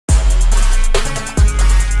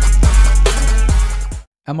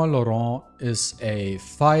Emma Laurent is a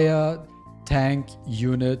fire tank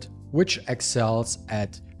unit which excels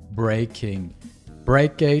at breaking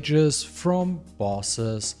break gauges from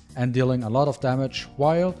bosses and dealing a lot of damage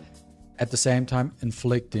while at the same time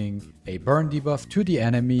inflicting a burn debuff to the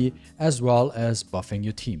enemy as well as buffing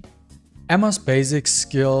your team. Emma's basic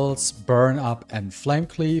skills, Burn Up and Flame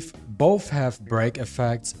Cleave, both have break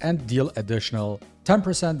effects and deal additional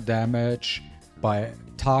 10% damage by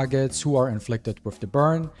targets who are inflicted with the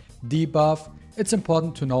burn debuff. It's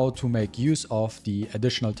important to know to make use of the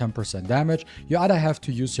additional 10% damage. You either have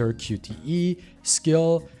to use your QTE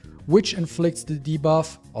skill, which inflicts the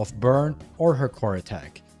debuff of burn, or her core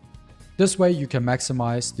attack. This way you can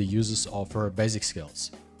maximize the uses of her basic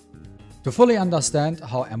skills. To fully understand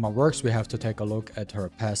how Emma works, we have to take a look at her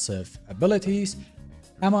passive abilities.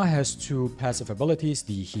 Emma has two passive abilities,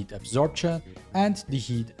 the heat absorption and the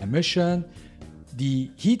heat emission.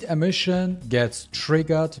 The heat emission gets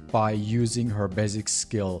triggered by using her basic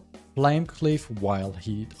skill Flame Cleave while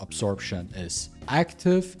heat absorption is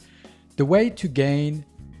active. The way to gain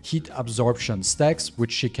heat absorption stacks,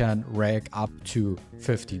 which she can rack up to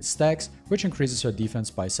 15 stacks, which increases her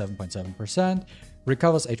defense by 7.7%,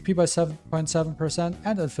 recovers HP by 7.7%,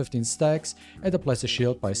 and at 15 stacks, it applies a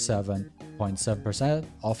shield by 7.7%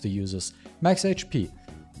 of the user's max HP.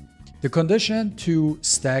 The condition to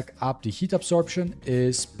stack up the heat absorption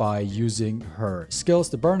is by using her skills,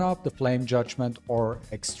 the Burn Up, the Flame Judgment, or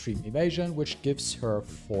Extreme Evasion, which gives her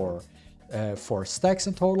 4 stacks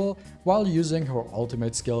in total, while using her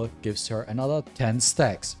ultimate skill gives her another 10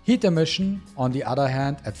 stacks. Heat emission, on the other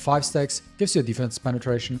hand, at 5 stacks gives you defense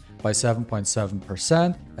penetration by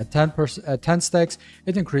 7.7%. At 10 stacks,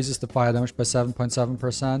 it increases the fire damage by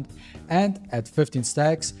 7.7%. And at 15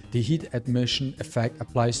 stacks, the heat emission effect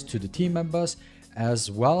applies to the team members as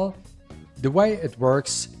well. The way it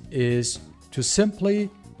works is to simply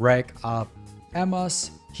rack up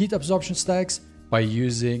Emma's heat absorption stacks by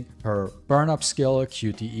using her Burn Up skill,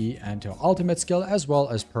 QTE, and her ultimate skill, as well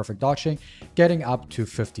as perfect dodging, getting up to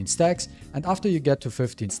 15 stacks. And after you get to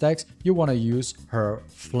 15 stacks, you want to use her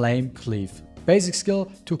Flame Cleave basic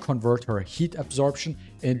skill to convert her heat absorption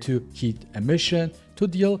into heat emission to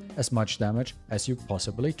deal as much damage as you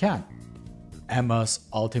possibly can. Emma's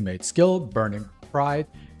ultimate skill, Burning Pride,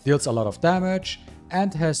 deals a lot of damage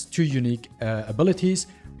and has two unique abilities.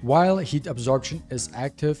 While heat absorption is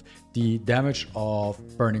active, the damage of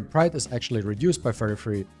Burning Pride is actually reduced by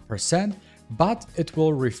 33%, but it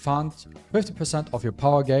will refund 50% of your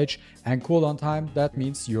power gauge and cooldown time. That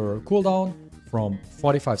means your cooldown from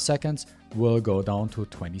 45 seconds will go down to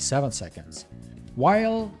 27 seconds.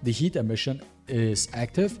 While the heat emission is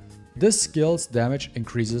active, this skill's damage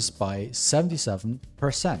increases by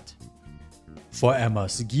 77%. For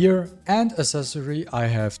Emma's gear and accessory, I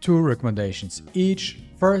have two recommendations each.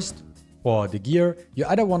 First, for the gear, you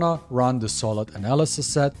either want to run the Solid Analysis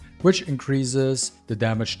set, which increases the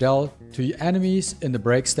damage dealt to enemies in the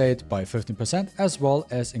break state by 15%, as well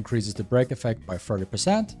as increases the break effect by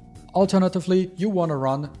 30%. Alternatively, you want to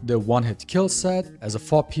run the one-hit kill set as a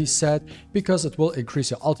 4-piece set because it will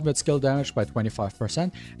increase your ultimate skill damage by 25%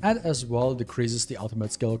 and as well decreases the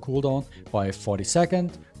ultimate skill cooldown by 40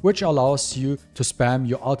 seconds, which allows you to spam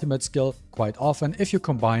your ultimate skill quite often. If you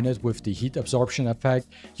combine it with the heat absorption effect,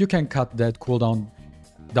 you can cut that cooldown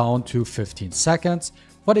down to 15 seconds.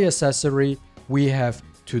 For the accessory, we have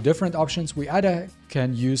two different options. We either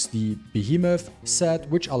can use the Behemoth set,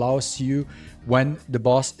 which allows you, when the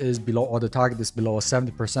boss is below or the target is below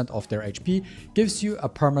 70% of their HP, gives you a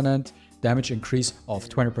permanent damage increase of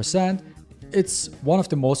 20%. It's one of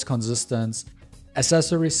the most consistent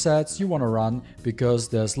accessory sets you want to run because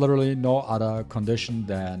there's literally no other condition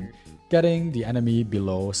than getting the enemy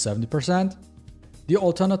below 70%. The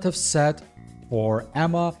alternative set for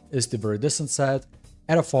Emma is the Very Distant set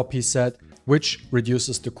at a 4-piece set, which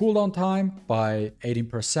reduces the cooldown time by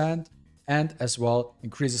 18% and as well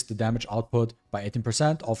increases the damage output by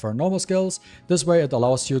 18% of her normal skills. This way it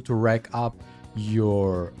allows you to rack up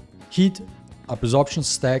your heat absorption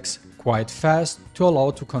stacks quite fast to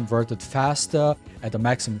allow to convert it faster at a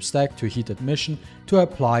maximum stack to heat emission to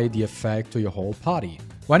apply the effect to your whole party.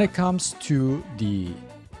 When it comes to the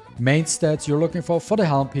main stats you're looking for the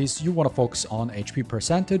helm piece, you want to focus on HP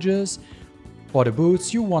percentages. For the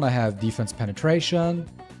boots, you want to have defense penetration.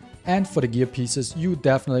 And for the gear pieces, you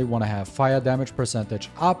definitely want to have fire damage percentage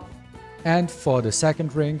up. And for the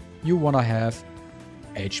second ring, you want to have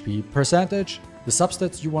HP percentage. The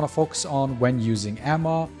substats you want to focus on when using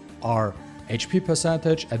Emma are HP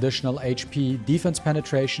percentage, additional HP, defense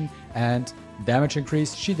penetration, and damage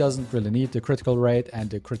increase. She doesn't really need the critical rate and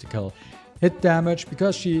the critical hit damage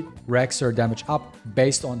because she racks her damage up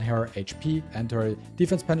based on her HP and her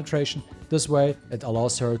defense penetration. This way, it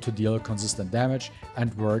allows her to deal consistent damage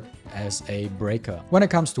and work as a breaker. When it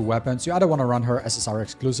comes to weapons, you either want to run her SSR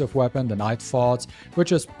exclusive weapon, the Night Thoughts,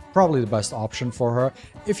 which is probably the best option for her.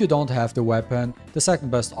 If you don't have the weapon, the second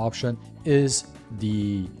best option is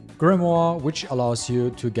the Grimoire, which allows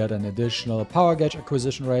you to get an additional power gauge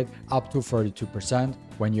acquisition rate up to 32%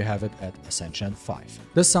 when you have it at Ascension 5.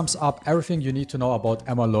 This sums up everything you need to know about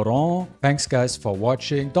Emma Laurent. Thanks guys for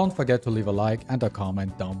watching. Don't forget to leave a like and a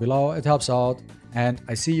comment down below. It helps out. And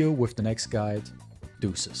I see you with the next guide.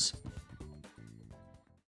 Deuces.